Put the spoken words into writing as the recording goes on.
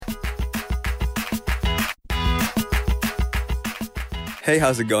Hey,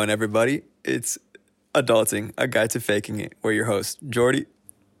 how's it going, everybody? It's Adulting, a guide to faking it. We're your hosts, Jordy.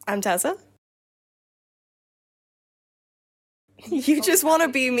 I'm Tessa. You just want to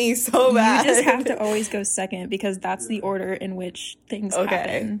be me so bad. You just have to always go second because that's the order in which things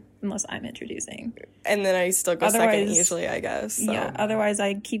happen, unless I'm introducing. And then I still go second usually, I guess. So. Yeah, otherwise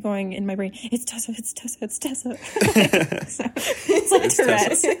I keep going in my brain, it's Tessa, it's Tessa, it's Tessa. So, it's like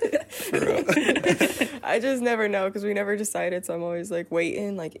Tourette's. I just never know because we never decided, so I'm always like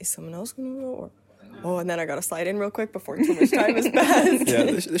waiting, like, is someone else going to go? Or, oh, and then I got to slide in real quick before too much time has passed. Yeah,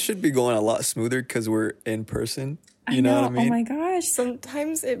 this should be going a lot smoother because we're in person. You know what I mean? Oh my gosh.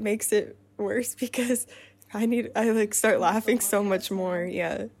 Sometimes it makes it worse because I start laughing so much more.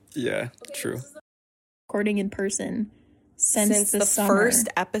 Yeah. Yeah, true. Recording in person since the summer. First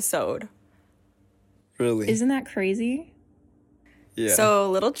episode. Really? Isn't that crazy? Yeah. So a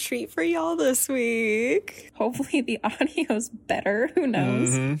little treat for y'all this week. Hopefully the audio's better. Who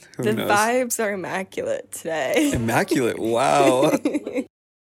knows? Mm-hmm. The vibes are immaculate today. Immaculate. Wow.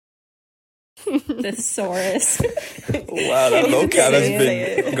 Thesaurus. Wow, that vocab has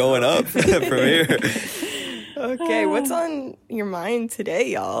been going up from here. Okay, what's on your mind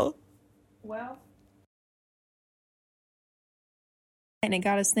today, y'all? Well, and it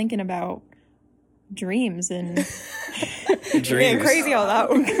got us thinking about dreams and Dreams. Crazy how that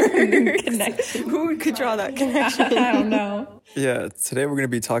works. connection. Who could draw that connection? I don't know. Yeah, today we're going to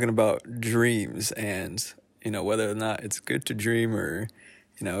be talking about dreams and, whether or not it's good to dream or,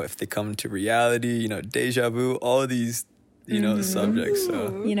 if they come to reality, deja vu, all of these, subjects.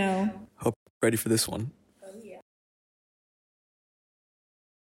 So, hope you're ready for this one.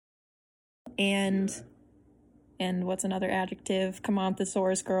 And what's another adjective? Come on,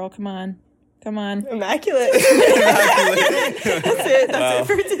 thesaurus girl. Come on. Immaculate. That's it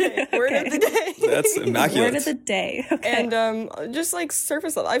for today. Word of the day. That's immaculate. Word of the day. Okay. And just like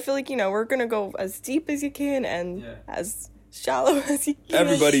surface level, I feel like, we're going to go as deep as you can and as shallow as you can.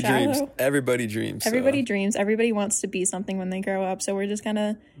 Everybody dreams. Everybody dreams. Everybody dreams. Everybody wants to be something when they grow up. So we're just going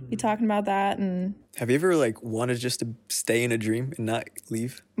to be talking about that. And have you ever wanted just to stay in a dream and not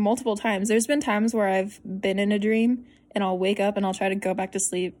leave? Multiple times. There's been times where I've been in a dream and I'll wake up and I'll try to go back to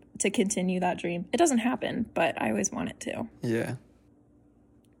sleep to continue that dream. It doesn't happen, but I always want it to. Yeah.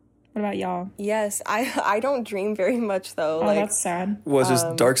 What about y'all? Yes, I don't dream very much though. Oh, that's sad. Was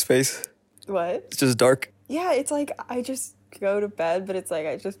just dark space? What? It's just dark? Yeah, it's like I just go to bed, but it's like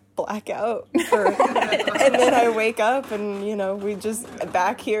I just black out and then I wake up and we just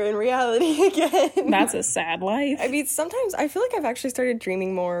back here in reality again. That's a sad life. I mean, sometimes I feel like I've actually started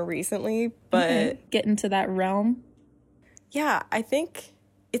dreaming more recently, but get into that realm. Yeah, I think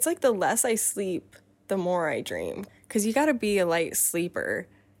it's like the less I sleep, the more I dream, because you got to be a light sleeper.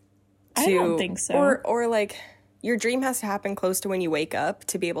 I don't think so. Or like your dream has to happen close to when you wake up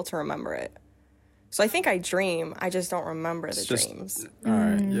to be able to remember it. So I think I dream, I just don't remember the dreams. All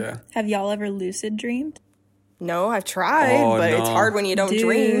right, yeah. Have y'all ever lucid dreamed? No, I've tried, but it's hard when you don't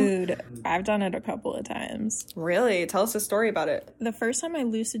dream. Dude, I've done it a couple of times. Really? Tell us a story about it. The first time I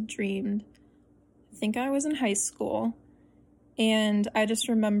lucid dreamed, I think I was in high school, and I just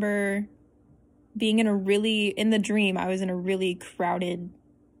remember being in the dream, I was in a really crowded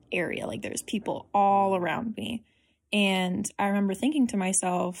area. Like there's people all around me. And I remember thinking to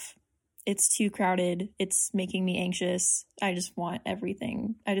myself, it's too crowded. It's making me anxious. I just want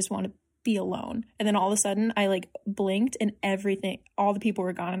everything. I just want to be alone. And then all of a sudden I blinked and all the people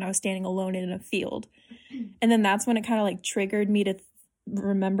were gone and I was standing alone in a field. And then that's when it kind of triggered me to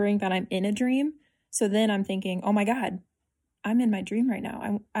remembering that I'm in a dream. So then I'm thinking, oh my God, I'm in my dream right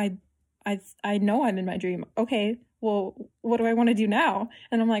now. I know I'm in my dream. Okay, well, what do I want to do now?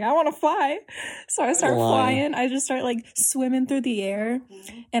 And I'm like, I want to fly. So I start flying. I just start swimming through the air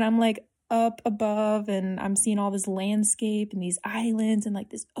and I'm up above and I'm seeing all this landscape and these islands and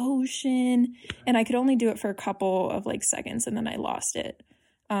this ocean. And I could only do it for a couple of seconds and then I lost it.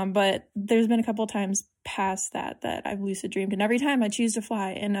 But there's been a couple of times past that I've lucid dreamed, and every time I choose to fly.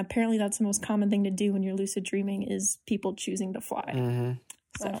 And apparently that's the most common thing to do when you're lucid dreaming is people choosing to fly. Mm-hmm.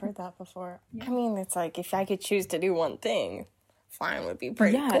 So. I've heard that before. Yeah. I mean, it's if I could choose to do one thing, flying would be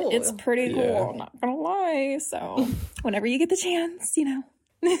pretty cool. Yeah, it's pretty cool. I'm not gonna lie. So whenever you get the chance,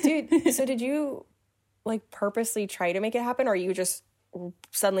 Dude, so did you purposely try to make it happen, or you just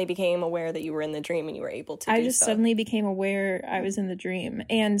suddenly became aware that you were in the dream and you were able to I just suddenly became aware I was in the dream.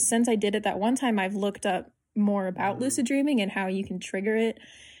 And since I did it that one time, I've looked up more about lucid dreaming and how you can trigger it.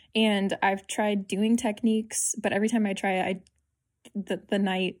 And I've tried doing techniques, but every time I try it, the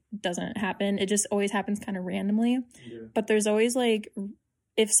night doesn't happen. It just always happens kind of randomly. Yeah. But there's always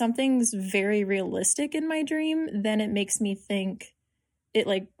if something's very realistic in my dream, then it makes me think it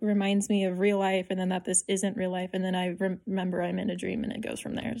like reminds me of real life, and then that this isn't real life, and then I remember I'm in a dream, and it goes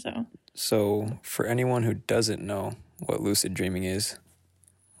from there. So for anyone who doesn't know what lucid dreaming is,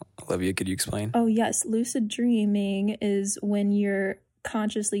 Olivia, could you explain? Oh yes, lucid dreaming is when you're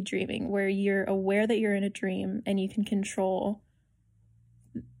consciously dreaming, where you're aware that you're in a dream and you can control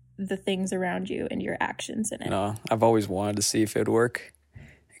the things around you and your actions in it. No, I've always wanted to see if it would work,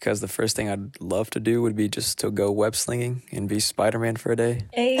 because the first thing I'd love to do would be just to go web slinging and be Spider-Man for a day.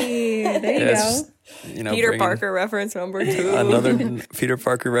 Hey, there you go. You know, Peter Parker reference number 2. Another Peter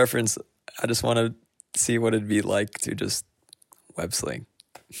Parker reference. I just want to see what it'd be like to just web sling.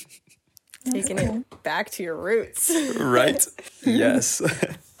 Taking it back to your roots. Right? Yes.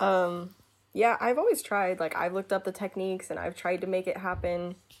 Yeah, I've always tried. Like, I've looked up the techniques and I've tried to make it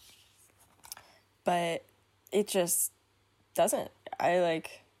happen. But it just doesn't. I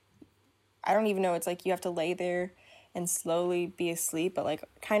don't even know. It's like you have to lay there and slowly be asleep, but like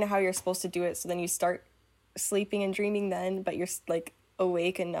kind of how you're supposed to do it. So then you start sleeping and dreaming then, but you're like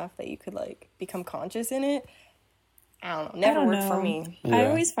awake enough that you could like become conscious in it. I don't know. Never worked for me. Yeah. I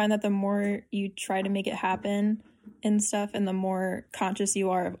always find that the more you try to make it happen and stuff, and the more conscious you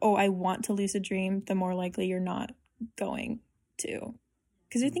are of, oh, I want to lucid dream, the more likely you're not going to.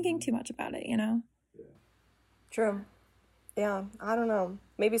 Because you're thinking too much about it, you know? True. Yeah, I don't know.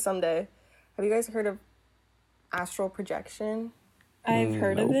 Maybe someday. Have you guys heard of astral projection? I've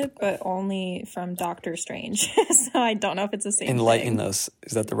heard of it, but only from Doctor Strange. So I don't know if it's the same Enlighten thing. us.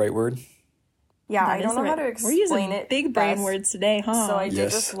 Is that the right word? Yeah, That I is don't know the how right- to explain We're using it. big brain best, words today, huh? So I did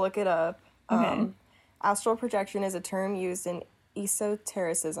Yes. just look it up. Okay. Astral projection is a term used in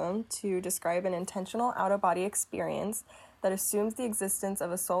esotericism to describe an intentional out-of-body experience that assumes the existence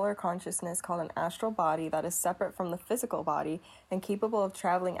of a solar consciousness called an astral body that is separate from the physical body and capable of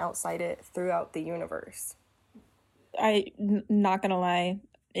traveling outside it throughout the universe. Not gonna lie,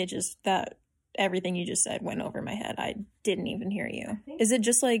 it just that everything you just said went over my head. I didn't even hear you. Is it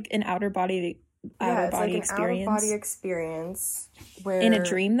just like an outer body It's like an experience out-of-body experience where in a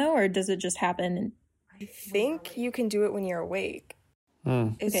dream though, or does it just happen? I think you can do it when you're awake.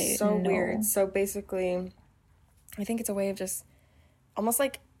 It's Okay, so no. weird. So basically, I think it's a way of just almost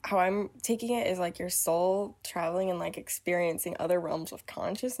like how I'm taking it is like your soul traveling and like experiencing other realms of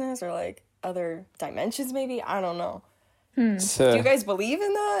consciousness or like other dimensions, maybe. I don't know. Do you guys believe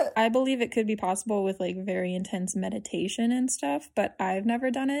in that? I believe it could be possible with like very intense meditation and stuff, but I've never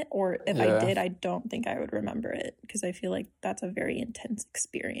done it, or if I Yeah. did, I don't think I would remember it because I feel like that's a very intense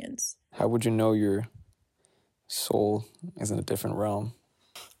experience. How would you know your soul is in a different realm?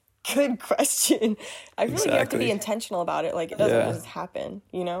 Good question. I feel like you have to be Exactly. intentional about it. Like, it doesn't Yeah. just happen,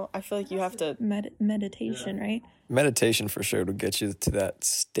 you know? I feel like you have to... Meditation, right? Meditation for sure will get you to that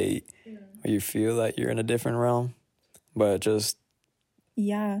state where you feel that you're in a different realm, but just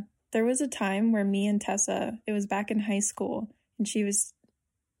Yeah. There was a time where me and Tessa, it was back in high school, and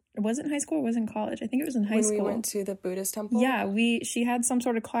was it in high school or was it in college? I think it was in high When school. we went to the Buddhist temple? Yeah, she had some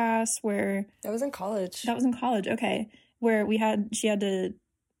sort of class where That was in college. that was in college, okay, where she had to,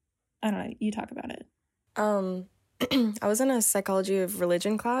 I don't know, you talk about it. I was in a psychology of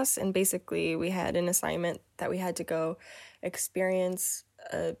religion class, and basically we had an assignment that we had to go experience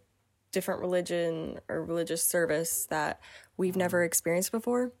a different religion or religious service that we've never experienced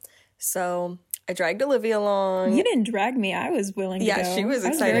before. So I dragged Olivia along. You didn't drag me. I was willing to Yeah, go. she was I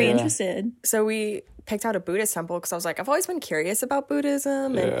excited. very Yeah. interested. So we picked out a Buddhist temple because I was like, I've always been curious about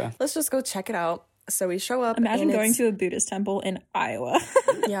Buddhism, and Yeah. let's just go check it out. So we show up. Imagine and going it's- to a Buddhist temple in Iowa.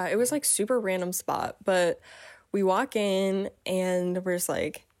 Yeah, it was like super random spot, but we walk in and we're just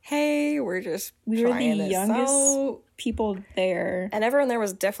like, hey, we're just We were trying the this youngest out. people there. And everyone there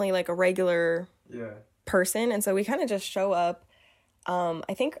was definitely like a regular person, and so we kind of just show up.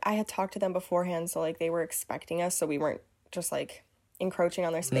 I think I had talked to them beforehand, so like they were expecting us, so we weren't just like encroaching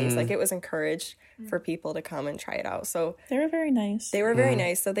on their space. Like it was encouraged for people to come and try it out. So They were very nice. they were very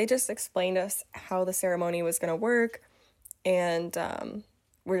nice. So they just explained us how the ceremony was going to work, and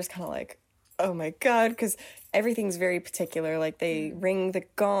we're just kind of like, oh my god, because everything's very particular. Like they ring the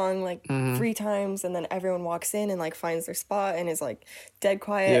gong like 3 times, and then everyone walks in and like finds their spot and is like dead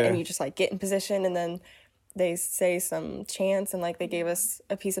quiet, Yeah. and you just like get in position, and then they say some chants, and like they gave us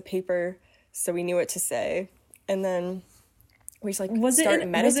a piece of paper so we knew what to say, and then we just like was it start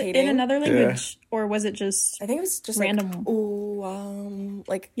in, meditating. was it in another language, or was it just I think it was just random? like ooh,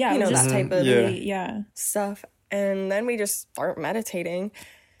 like Yeah, you it know was just that type of Yeah. really, yeah. stuff, and then we just start meditating.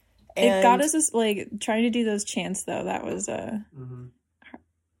 It got us this, like trying to do those chants though. That was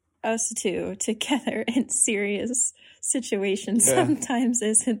us two together in serious situation sometimes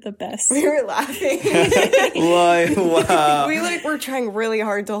isn't the best. We were laughing. Why? Wow. We like were trying really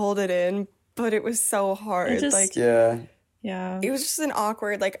hard to hold it in, but it was so hard. Yeah. Yeah. It was just an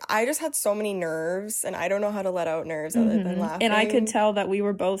awkward, like, I just had so many nerves, and I don't know how to let out nerves other than laughing. And I could tell that we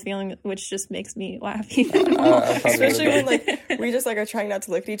were both feeling, which just makes me laugh Especially when, like, we just, like, are trying not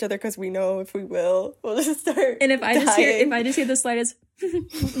to look at each other because we know if we will, we'll just start And if I just hear the slightest,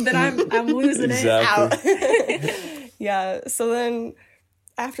 then I'm losing it out. Yeah, so then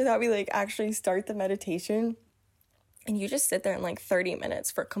after that, we, like, actually start the meditation, and you just sit there in, like, 30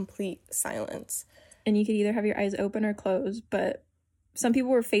 minutes for complete silence. And you could either have your eyes open or closed, but some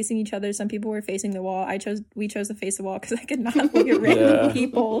people were facing each other, some people were facing the wall. We chose to face the wall because I could not look at random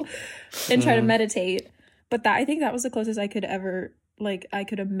people and try to meditate. But I think that was the closest I could ever, like, I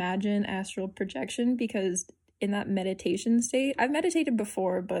could imagine astral projection, because in that meditation state, I've meditated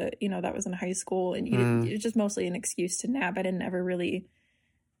before, but, you know, that was in high school, and it was just mostly an excuse to nap. I didn't ever really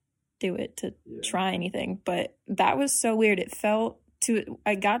do it to try anything, but that was so weird.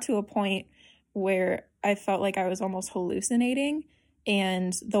 I got to a point where I felt like I was almost hallucinating,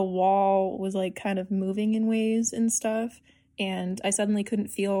 and the wall was like kind of moving in ways and stuff, and I suddenly couldn't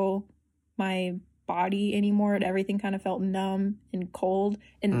feel my body anymore, and everything kind of felt numb and cold,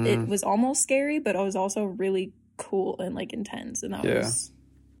 and it was almost scary, but it was also really cool and like intense, and it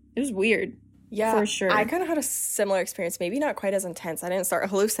was weird. Yeah, for sure. I kind of had a similar experience, maybe not quite as intense. I didn't start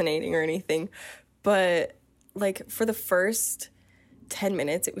hallucinating or anything, but like for the first 10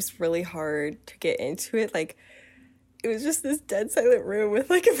 minutes, it was really hard to get into it. Like, it was just this dead silent room with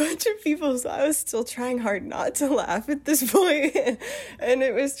like a bunch of people, so I was still trying hard not to laugh at this point. And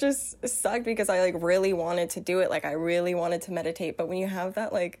it was just sucked because I like really wanted to do it. Like, I really wanted to meditate, but when you have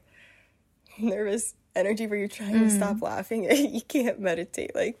that like nervous energy where you're trying to stop laughing, you can't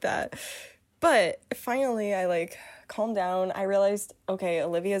meditate like that. But finally I like calmed down. I realized, okay,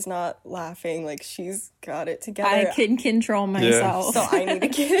 Olivia's not laughing. Like, she's got it together. I can control myself. So I need to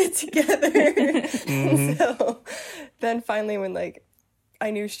get it together. So then finally when like I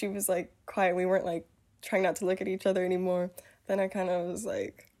knew she was like quiet, we weren't like trying not to look at each other anymore, then I kind of was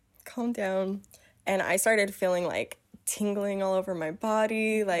like, calm down. And I started feeling like tingling all over my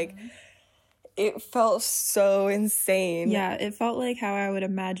body. Like, it felt so insane. Yeah, it felt like how I would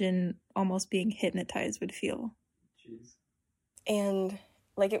imagine almost being hypnotized would feel. And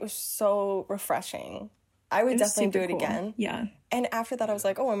like, it was so refreshing. I would definitely do it again. Yeah. And after that I was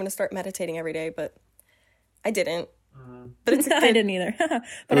like, oh, I'm gonna start meditating every day, but I didn't. But it's I didn't either.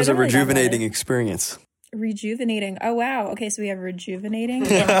 It was a rejuvenating experience. Rejuvenating. Oh wow. Okay, so we have rejuvenating,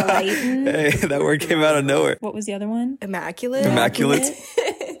 enlightened. Hey, that word came out of nowhere. What was the other one? Immaculate.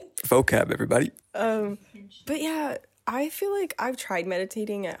 Vocab, everybody. But yeah, I feel like I've tried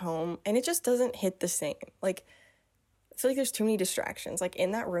meditating at home and it just doesn't hit the same. Like, I feel like there's too many distractions. Like,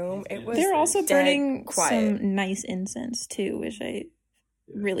 in that room, it was They're also burning quiet. some nice incense too, which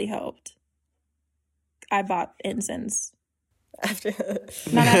really helped. I bought incense. Not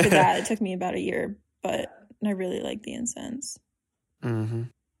after that. It took me about a year, but I really like the incense. Mm-hmm.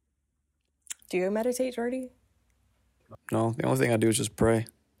 Do you meditate, Jordy? No, the only thing I do is just pray.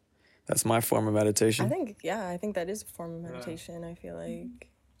 That's my form of meditation. I think that is a form of meditation. I feel like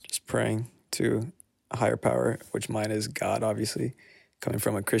just praying to a higher power, which mine is God, obviously, coming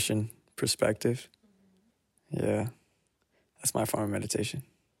from a Christian perspective. Yeah, that's my form of meditation.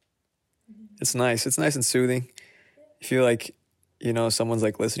 It's nice. It's nice and soothing. You feel like, you know, someone's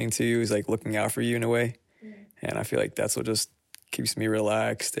like listening to you, is like looking out for you in a way. And I feel like that's what just keeps me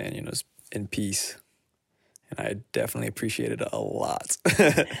relaxed and, you know, in peace. And I definitely appreciate it a lot.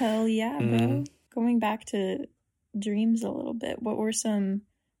 Hell yeah, bro. Going back to dreams a little bit, what were some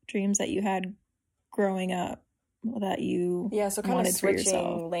dreams that you had growing up that you so kind of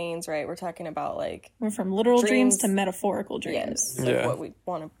switching lanes, right? We're talking about like, we're from literal dreams to metaphorical dreams. Yes, like what we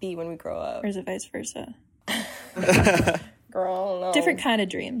want to be when we grow up. Or is it vice versa? Girl, no. Different kind of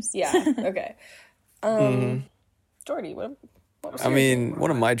dreams. Yeah, okay. Jordy, what was your dream?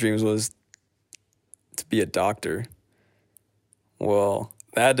 One of my dreams was to be a doctor. Well,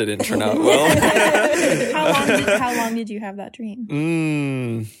 that didn't turn out well. How long did you have that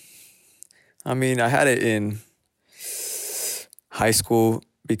dream? I had it in high school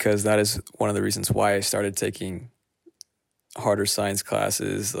because that is one of the reasons why I started taking harder science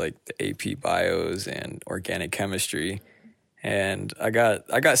classes like the AP bios and organic chemistry. And I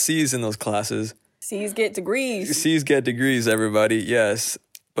got C's in those classes. C's get degrees. C's get degrees, everybody, yes.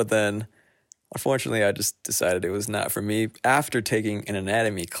 But then, unfortunately, I just decided it was not for me after taking an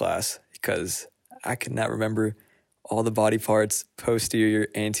anatomy class because I could not remember all the body parts, posterior,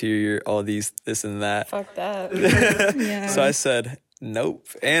 anterior, all these, this and that. Fuck that. Yeah. So I said, nope.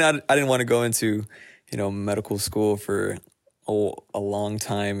 And I didn't want to go into, medical school for a long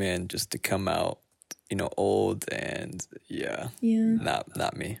time and just to come out, old and Yeah.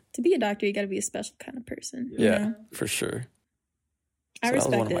 not me. To be a doctor, you got to be a special kind of person. you Yeah, know? for sure. I So that was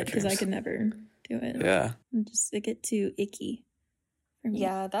one respect of my it because I dreams. could never do it. Yeah. It get too icky for me.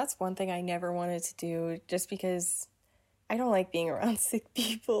 Yeah, that's one thing I never wanted to do just because I don't like being around sick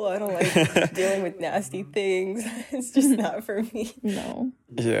people. I don't like dealing with nasty things. It's just not for me. No.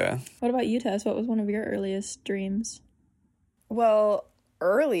 Yeah. What about you, Tess? What was one of your earliest dreams? Well,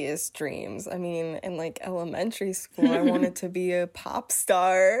 earliest dreams. I mean, in like elementary school, I wanted to be a pop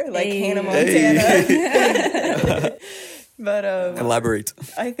star, like Hey. Hannah Montana. But Elaborate.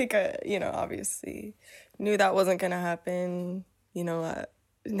 I think I, obviously knew that wasn't gonna happen. I've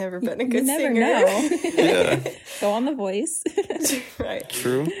never been a good You never singer. know. Yeah. Go on The Voice. Right.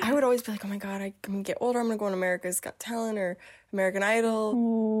 True. I would always be like, oh my God, I'm gonna get older. I'm gonna go on America's Got Talent or American Idol.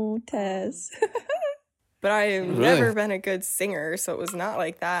 Oh, Tess. But I've Really? never been a good singer, so it was not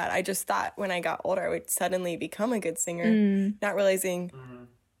like that. I just thought when I got older, I would suddenly become a good singer, not realizing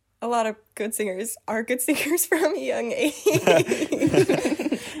a lot of good singers are good singers from a young age.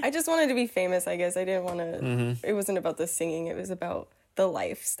 I just wanted to be famous, I guess. I didn't want to, it wasn't about the singing, it was about the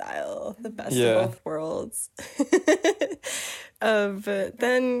lifestyle, the best Yeah. of both worlds. But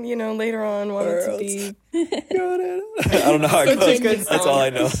then, later on wanted to be I don't know how it Such a goes. good That's all I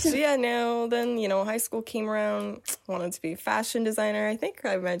know. So yeah, no, then, high school came around, wanted to be a fashion designer. I think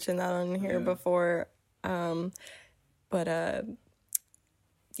I mentioned that on here before. But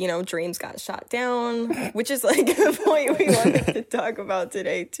dreams got shot down, which is like a point we wanted to talk about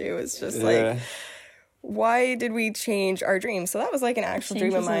today too. It's just like, why did we change our dreams? So that was like an actual dream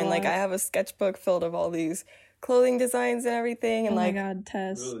of Changes a mine. Like lot. I have a sketchbook filled of all these clothing designs and everything. And Oh like, my God,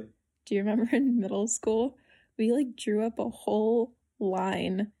 Tess. Do you remember in middle school, we like drew up a whole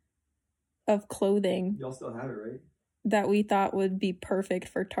line of clothing Y'all still have it, right? that we thought would be perfect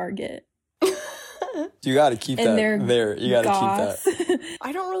for Target. You got to keep And that they're there. You got to keep that. goth.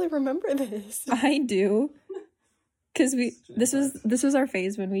 I don't really remember this. I do. Because this was our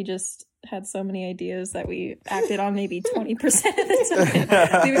phase when we just had so many ideas that we acted on maybe 20% of the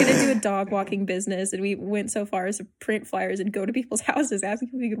time. We were going to do a dog walking business, and we went so far as to print flyers and go to people's houses asking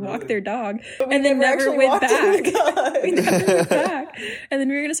if we could walk their dog, and then never actually went walked back. the dog. We never went back. And then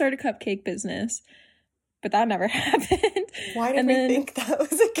we were going to start a cupcake business, but that never happened. Why did And we then- think that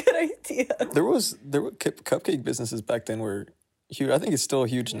was a good idea? There were cupcake businesses back then were huge. I think it's still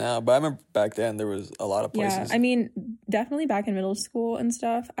huge now, but I remember back then there was a lot of Yeah, places. I mean, definitely back in middle school and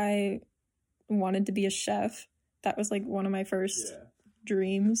stuff, I wanted to be a chef. That was like one of my first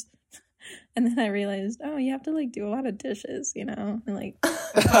dreams. And then I realized, oh, you have to like do a lot of dishes, and like,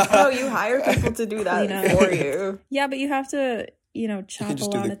 Oh, you hire people to do that Clean up. for you. yeah, but you have to, chop a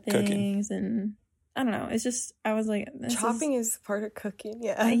just do lot the of cooking. things, and I don't know. It's just, I was like, this Chopping is part of cooking.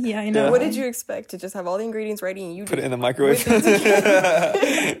 Yeah. yeah, I know. What did you expect? To just have all the ingredients ready and you Put it just in the microwave.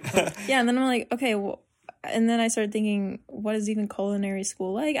 Yeah, and then I'm like, okay, well, and then I started thinking, what is even culinary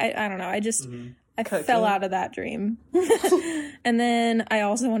school like? I don't know. I just I Cooking. fell out of that dream. And then I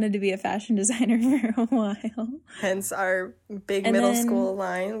also wanted to be a fashion designer for a while. Hence our big And middle then- school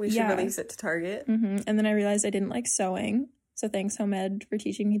line. We should yeah. release it to Target. And then I realized I didn't like sewing. So thanks, Home Ed, for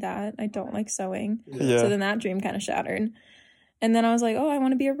teaching me that. I don't like sewing. Yeah. So then that dream kind of shattered. And then I was like, oh, I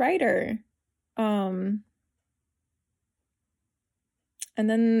want to be a writer. And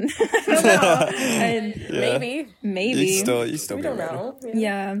then I don't know. Yeah. Maybe. You still We be a don't writer. know.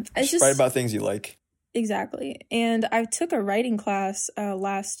 Yeah, it's just Write about things you like. exactly. And I took a writing class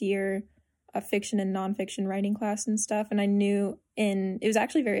last year, a fiction and nonfiction writing class and stuff. And I knew it was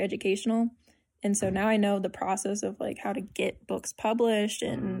actually very educational. And so now I know the process of like how to get books published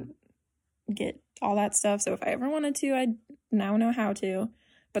and get all that stuff. So if I ever wanted to, I now know how to.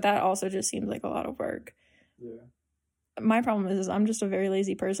 But that also just seems like a lot of work. Yeah. My problem is I'm just a very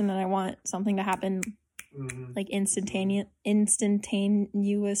lazy person, and I want something to happen like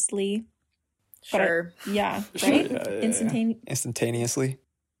instantaneously. But Sure. Yeah, Sure, right? yeah. Instantaneously.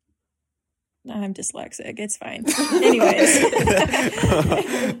 I'm dyslexic. It's fine. Anyways.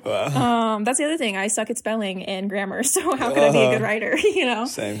 Wow. That's the other thing. I suck at spelling and grammar, so how could I be a good writer,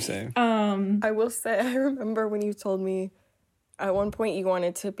 Same. I will say, I remember when you told me at one point you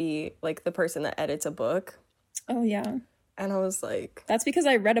wanted to be like the person that edits a book. Oh, yeah. And I was like, That's because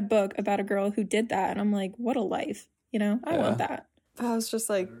I read a book about a girl who did that, and I'm like, what a life, I want that. I was just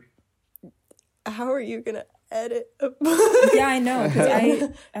like, how are you gonna edit. Yeah, I know,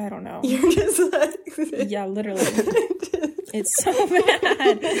 because I don't know. You're just like... Yeah, literally. It's so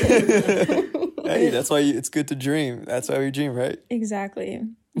bad. Hey, that's why it's good to dream. That's why we dream, right? Exactly.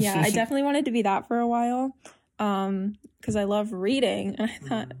 Yeah, I definitely wanted to be that for a while. Because I love reading. And I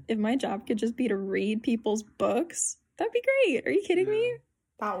thought if my job could just be to read people's books, that'd be great. Are you kidding me?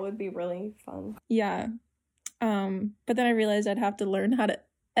 That would be really fun. Yeah. But then I realized I'd have to learn how to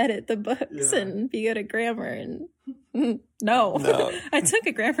edit the books and be good at grammar. And no. I took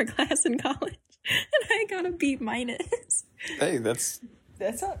a grammar class in college and I got a B-. Hey, that's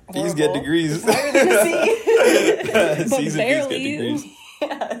not horrible. B's get degrees. It's higher than a C. But C's barely. and B's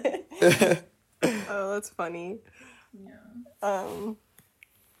get degrees. Oh, that's funny.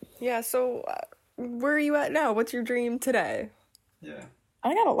 Yeah, so where are you at now? What's your dream today? Yeah.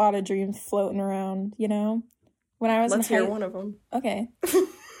 I got a lot of dreams floating around, you know? When I was Let's in hear one of them. Okay.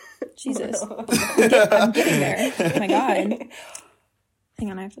 Jesus. I'm getting there. Oh my God.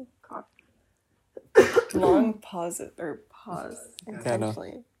 Hang on, I have to cough. Long pause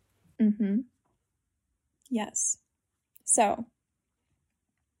intentionally. Yes. So,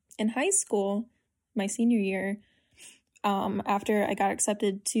 in high school, my senior year, after I got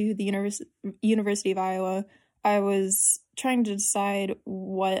accepted to the University of Iowa, I was trying to decide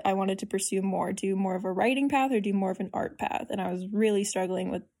what I wanted to pursue more, do more of a writing path or do more of an art path. And I was really struggling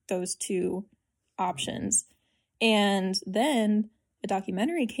with those two options. And then a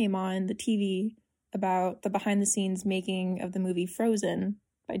documentary came on the TV about the behind the scenes making of the movie Frozen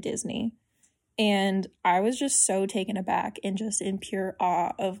by Disney. And I was just so taken aback and just in pure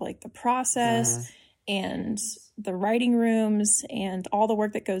awe of like the process and the writing rooms and all the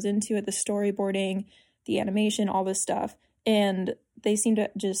work that goes into it, the storyboarding, the animation, all this stuff. And they seem to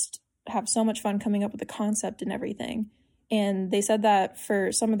just have so much fun coming up with the concept and everything. And they said that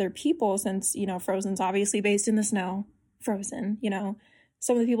for some of their people, since, you know, Frozen's obviously based in the snow, Frozen, you know,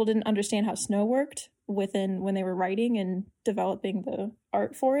 some of the people didn't understand how snow worked when they were writing and developing the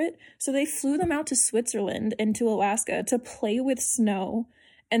art for it. So they flew them out to Switzerland and to Alaska to play with snow.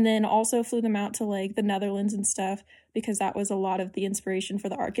 And then also flew them out to like the Netherlands and stuff because that was a lot of the inspiration for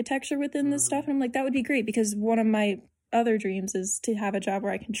the architecture within this stuff. And I'm like, that would be great because one of my other dreams is to have a job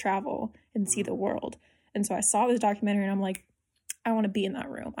where I can travel and see the world. And so I saw this documentary and I'm like, I want to be in that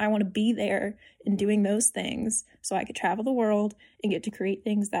room. I want to be there and doing those things so I could travel the world and get to create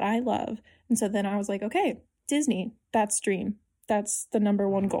things that I love. And so then I was like, okay, Disney, that's dream. That's the number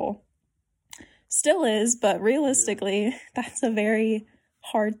one goal. Still is, but realistically, that's a very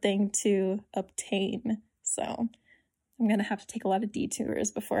hard thing to obtain. So I'm going to have to take a lot of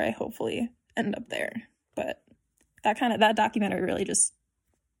detours before I hopefully end up there. But that documentary really just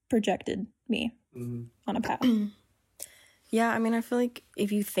projected me on a path. Yeah, I mean, I feel like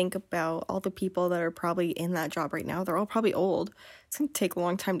if you think about all the people that are probably in that job right now, they're all probably old. It's going to take a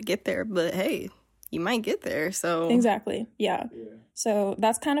long time to get there, but hey, you might get there, so... Exactly, yeah. So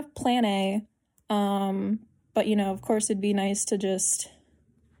that's kind of plan A. But, you know, of course, it'd be nice to just...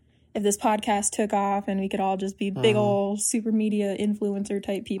 If this podcast took off and we could all just be big old super media influencer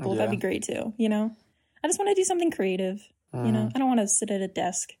type people, that'd be great too, you know? I just want to do something creative, you know? I don't want to sit at a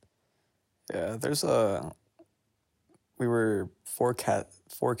desk. Yeah, we were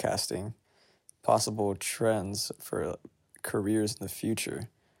forecasting possible trends for careers in the future.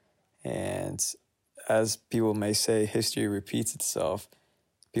 And as people may say, history repeats itself.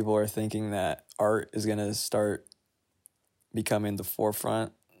 People are thinking that art is going to start becoming the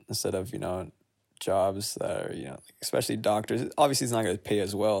forefront instead of, you know, jobs that are, you know, especially doctors. Obviously, it's not going to pay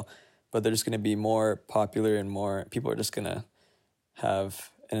as well, but they're just going to be more popular and more people are just going to have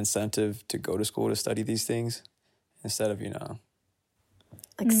an incentive to go to school to study these things instead of, you know,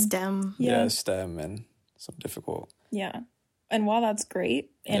 like STEM. Yeah, STEM and some difficult. Yeah. And while that's great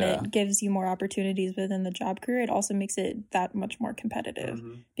and it gives you more opportunities within the job career, it also makes it that much more competitive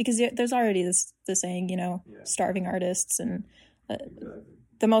because there's already the saying, you know, starving artists and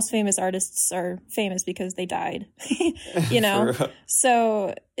the most famous artists are famous because they died, you know?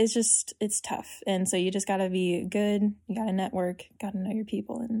 So it's tough. And so you just got to be good. You got to network, got to know your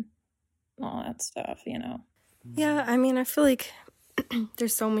people and all that stuff, you know? Yeah, I mean, I feel like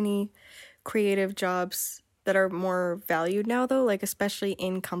there's so many creative jobs that are more valued now, though, like especially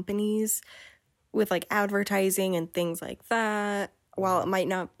in companies with like advertising and things like that. While it might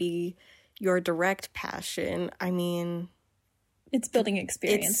not be your direct passion, I mean... It's building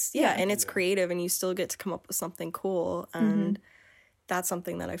experience. And it's creative and you still get to come up with something cool. And that's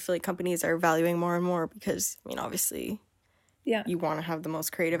something that I feel like companies are valuing more and more because, I mean, obviously, you want to have the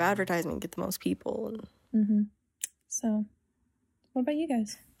most creative advertising, get the most people. So, What about you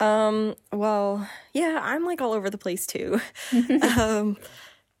guys? Well, yeah, I'm like all over the place too.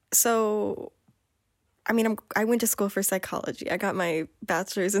 So I mean, I went to school for psychology. I got my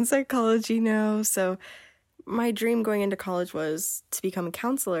bachelor's in psychology now. So my dream going into college was to become a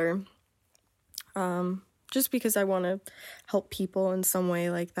counselor. Just because I want to help people in some way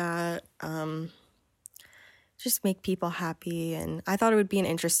like that. Just make people happy. And I thought it would be an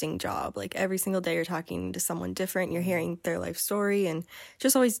interesting job. Like every single day you're talking to someone different, you're hearing their life story, and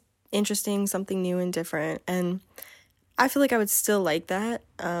just always interesting, something new and different. And I feel like I would still like that.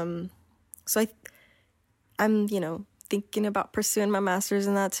 So I'm, thinking about pursuing my master's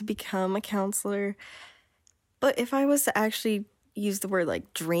in that to become a counselor. But if I was to actually use the word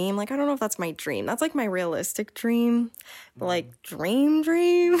like dream, like I don't know if that's my dream. That's like my realistic dream. But like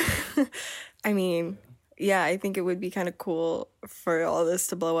dream. I mean, yeah, I think it would be kind of cool for all this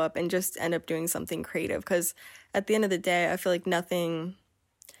to blow up and just end up doing something creative. Because at the end of the day, I feel like nothing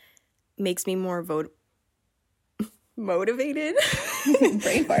makes me more motivated.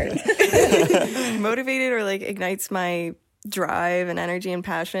 Brain fart. Motivated or like ignites my drive and energy and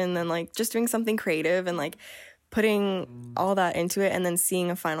passion than like just doing something creative and like putting all that into it and then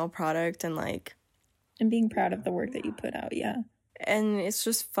seeing a final product and like And being proud of the work that you put out, yeah. And it's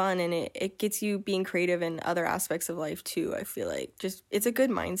just fun, and it gets you being creative in other aspects of life too. I feel like just it's a good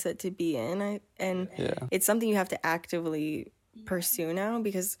mindset to be in, it's something you have to actively pursue now,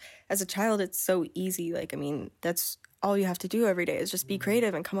 because as a child it's so easy. Like, I mean, that's all you have to do every day is just be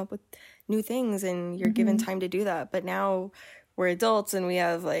creative and come up with new things, and you're given time to do that. But now we're adults and we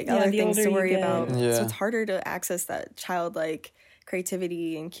have like other things to worry about, so it's harder to access that childlike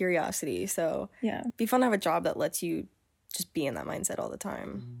creativity and curiosity. So yeah, it'd be fun to have a job that lets you just be in that mindset all the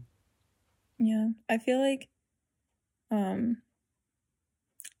time. Yeah, I feel like when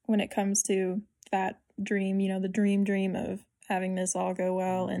it comes to that dream, the dream of having this all go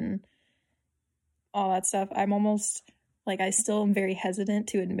well and all that stuff, I'm almost like, I still am very hesitant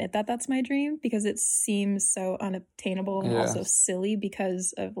to admit that that's my dream, because it seems so unobtainable and also silly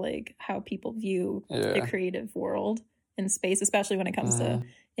because of like how people view the creative world and space, especially when it comes to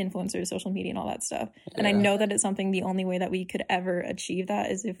influencers, social media, and all that stuff. And I know that it's something, the only way that we could ever achieve that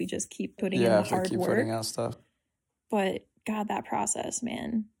is if we just keep putting in the hard keep work. putting out stuff. But God, that process,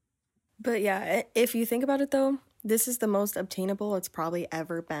 man. But yeah, if you think about it though, this is the most obtainable it's probably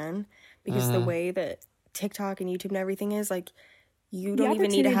ever been, because the way that TikTok and YouTube and everything is, like, you don't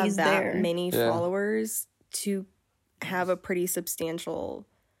even need to have that many followers to have a pretty substantial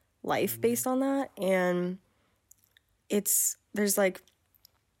life based on that. And there's like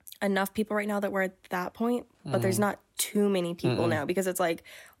enough people right now that we're at that point, but there's not too many people now, because it's like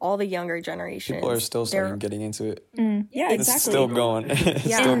all the younger generations. People are still getting into it. Yeah, exactly. It's still going.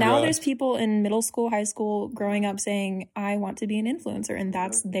 And now there's people in middle school, high school growing up saying, I want to be an influencer, and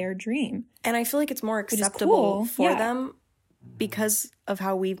that's their dream. And I feel like it's more acceptable for them because of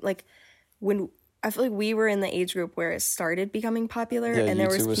how we, like, when I feel like we were in the age group where it started becoming popular, and there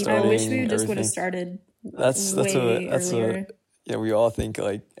was people. I wish we just would have started earlier. Yeah, we all think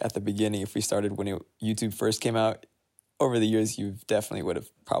like at the beginning, if we started when YouTube first came out, over the years, you definitely would have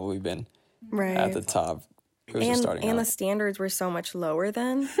probably been at the top. And the standards were so much lower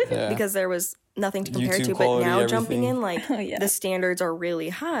then because there was nothing to compare to. But now jumping in, like, the standards are really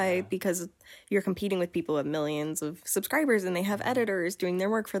high because you're competing with people with millions of subscribers, and they have editors doing their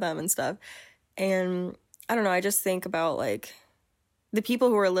work for them and stuff. And I don't know, I just think about like the people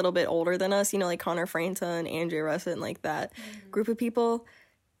who are a little bit older than us, like Connor Franta and Andrea Russett and like that group of people.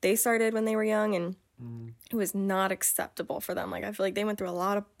 They started when they were young, and it was not acceptable for them. Like, I feel like they went through a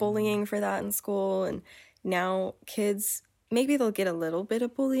lot of bullying for that in school, and now kids, maybe they'll get a little bit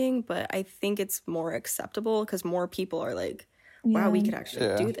of bullying, but I think it's more acceptable because more people are like, wow, we could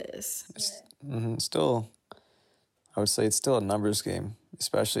actually do this. Still, I would say it's still a numbers game,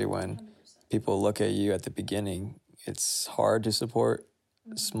 especially when people look at you at the beginning. It's hard to support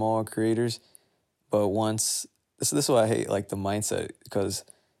small creators, but once, this is why I hate like the mindset, because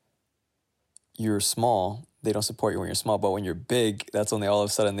you're small, they don't support you when you're small, but when you're big, that's when all of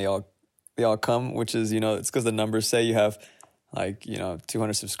a sudden they all come, which is, it's because the numbers say you have like,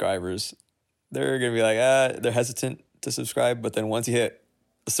 200 subscribers. They're going to be like, they're hesitant to subscribe, but then once you hit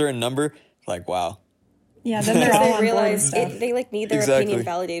a certain number, like, wow. Yeah, then they're all they realize they like need their opinion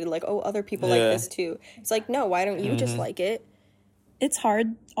validated, like, oh, other people like this too. It's like, no, why don't you just like it? It's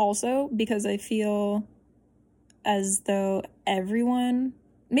hard also because I feel as though everyone,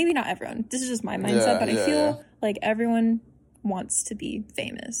 maybe not everyone, this is just my mindset, but I feel like everyone wants to be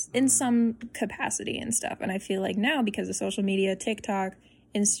famous in some capacity and stuff. And I feel like now, because of social media, TikTok,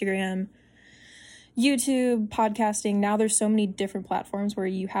 Instagram, YouTube, podcasting. Now there's so many different platforms where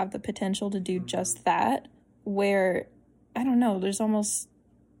you have the potential to do just that, where, I don't know, there's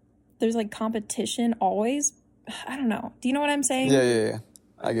like competition always. I don't know. Do you know what I'm saying? Yeah.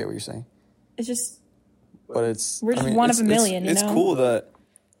 I get what you're saying. It's just, But we're just one of a million, it's you know? cool that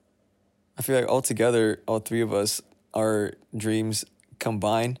I feel like all together, all three of us, our dreams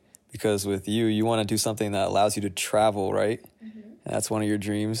combine, because with you want to do something that allows you to travel, right? And that's one of your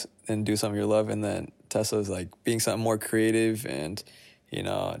dreams, and do something you love. And then Tessa's like being something more creative and, you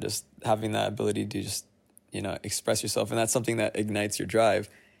know, just having that ability to just, you know, express yourself. And that's something that ignites your drive.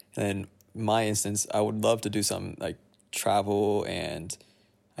 And then my instance, I would love to do something like travel. And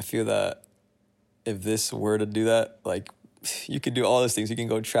I feel that if this were to do that, like, you could do all those things. You can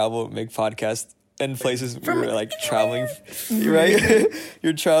go travel, make podcasts in places where we're like traveling, right?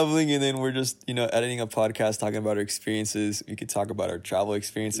 You're traveling, and then we're just, you know, editing a podcast, talking about our experiences. We could talk about our travel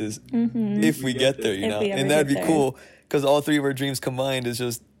experiences if we get there, you know, and that'd be cool, because all three of our dreams combined is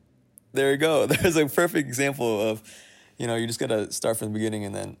just, there you go. There's a perfect example of, you know, you just got to start from the beginning,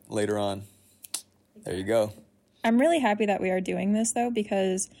 and then later on, there you go. I'm really happy that we are doing this, though,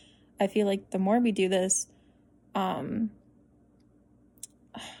 because I feel like the more we do this, I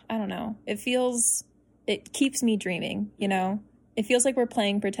don't know. It keeps me dreaming, you know? It feels like we're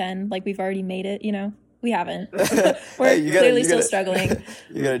playing pretend, like we've already made it, you know? We haven't. We're clearly still struggling.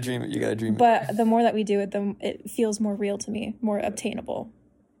 You gotta dream it. You gotta dream it. But the more that we do it, it feels more real to me, more obtainable.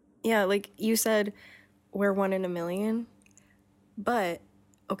 Yeah, like you said, we're 1 in a million. But,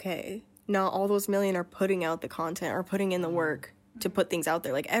 okay, not all those million are putting out the content or putting in the work to put things out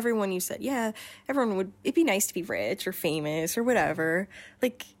there. Like, everyone, you said, yeah, it'd be nice to be rich or famous or whatever.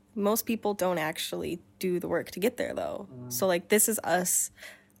 Like, most people don't actually do the work to get there, though. So, like, this is us.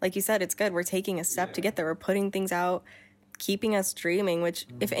 Like you said, it's good. We're taking a step to get there. We're putting things out, keeping us dreaming, which,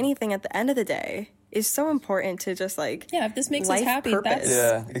 if anything, at the end of the day, is so important to just, like, yeah, if this makes us happy, purpose.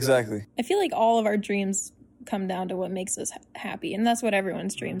 Yeah, exactly. I feel like all of our dreams come down to what makes us happy, and that's what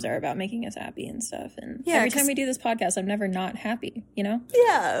everyone's dreams are about, making us happy and stuff. And every time we do this podcast, I'm never not happy, you know?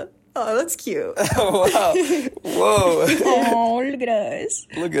 Yeah. Oh, that's cute. Oh, wow. Whoa. Oh, look at us.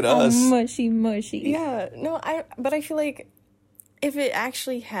 Look at us. Mushy. Yeah. No, but I feel like if it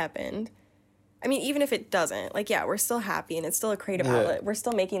actually happened, I mean, even if it doesn't, like, yeah, we're still happy and it's still a creative outlet. We're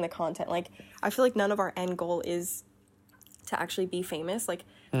still making the content. Like, I feel like none of our end goal is to actually be famous. Like,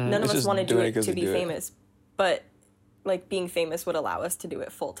 none of us want to do it to be famous. But, like, being famous would allow us to do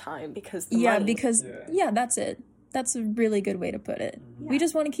it full time because the money. That's it. That's a really good way to put it. Yeah. We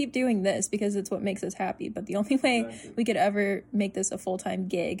just want to keep doing this because it's what makes us happy. But the only way we could ever make this a full-time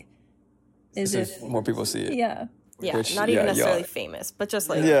gig is if more people see it. Yeah. Yeah, not even necessarily famous, but just,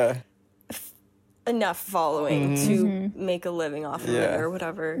 like, enough following to make a living off of it or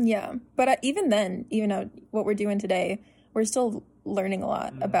whatever. Yeah. But even then, even though what we're doing today, we're still learning a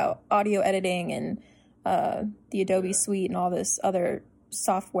lot about audio editing and the Adobe Suite and all this other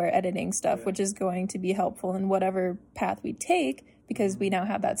software editing stuff, which is going to be helpful in whatever path we take because we now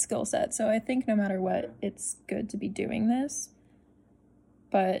have that skill set. So I think no matter what, it's good to be doing this.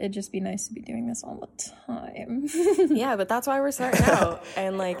 But it'd just be nice to be doing this all the time. Yeah, but that's why we're starting out.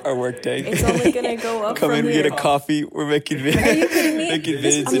 And, like, our work day. It's only going to go up Come from in, we here. get a coffee, we're making vids. Are you kidding me? Making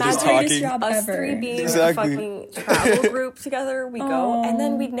vids and just talking. Us three being a fucking travel group together, we go, and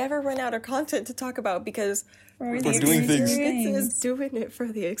then we'd never run out of content to talk about because we're doing things. Is doing it for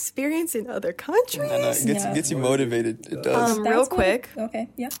the experience in other countries. I know, it gets you motivated. It does. Real quick. Okay,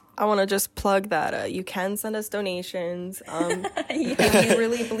 yeah. I want to just plug that you can send us donations. If you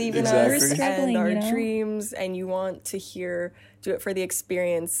really believe in us and our dreams and you want to do it for the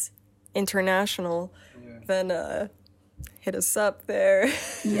experience international, then hit us up there.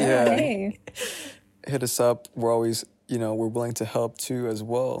 Yeah. Hey. Hit us up. We're always, we're willing to help too as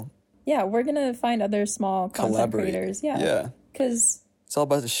well. Yeah, we're going to find other small content creators. Yeah. Because it's all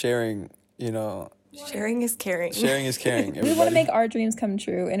about the sharing, Sharing is caring. Sharing is caring. We want to make our dreams come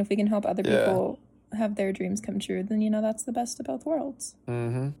true. And if we can help other people have their dreams come true, then, that's the best of both worlds.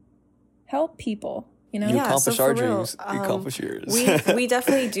 Mm-hmm. Help people, You accomplish our dreams, you accomplish yours. We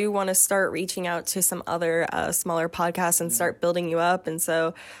definitely do want to start reaching out to some other smaller podcasts and start building you up. And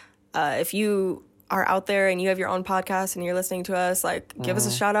so if you are out there and you have your own podcast and you're listening to us, like, give us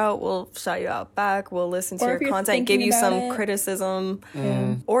a shout out. We'll shout you out back. We'll listen to your content, give you some criticism.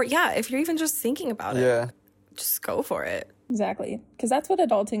 Or, if you're even just thinking about it, just go for it. Exactly. Because that's what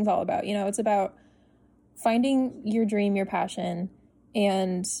adulting's all about. It's about finding your dream, your passion,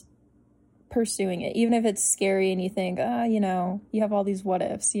 and pursuing it, even if it's scary and you think, you know, you have all these what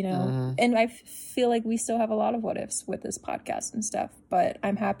ifs, you know. And I feel like we still have a lot of what ifs with this podcast and stuff, but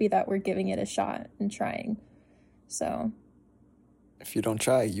I'm happy that we're giving it a shot and trying. So if you don't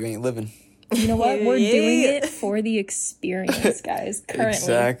try, you ain't living. You know what? We're doing it for the experience, guys.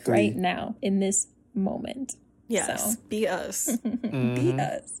 Currently, right now, in this moment. Yes, so. Be us. Be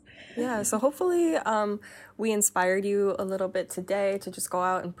us. Yeah, so hopefully we inspired you a little bit today to just go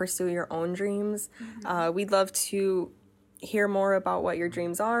out and pursue your own dreams. We'd love to hear more about what your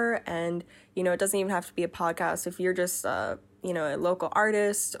dreams are. And, you know, it doesn't even have to be a podcast. If you're just, you know, a local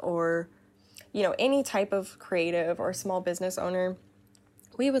artist or, you know, any type of creative or small business owner,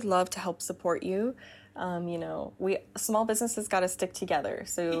 we would love to help support you. You know, small businesses got to stick together.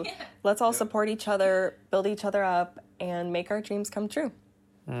 So let's all support each other, build each other up, and make our dreams come true.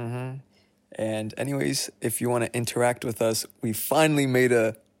 And anyways, if you want to interact with us, we finally made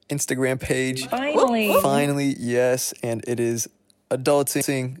a Instagram page. Finally, yes. And it is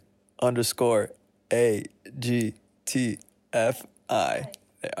adulting_AGTFI.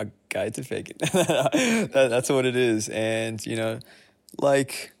 A guide to fake it. That's what it is. And, you know,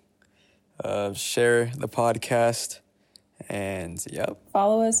 share the podcast. And,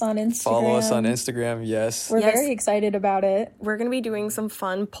 follow us on Instagram. Yes. We're very excited about it. We're going to be doing some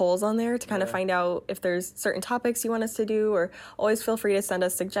fun polls on there to kind of find out if there's certain topics you want us to do, or always feel free to send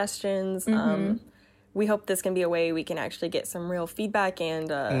us suggestions. We hope this can be a way we can actually get some real feedback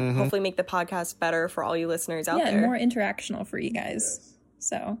and hopefully make the podcast better for all you listeners out there. Yeah, and more interactional for you guys. Yes.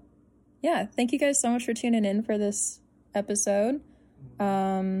 So, yeah, thank you guys so much for tuning in for this episode.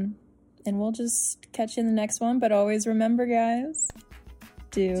 And we'll just catch you in the next one. But always remember, guys,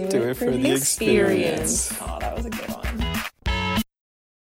 do it for the experience. Oh, that was a good one.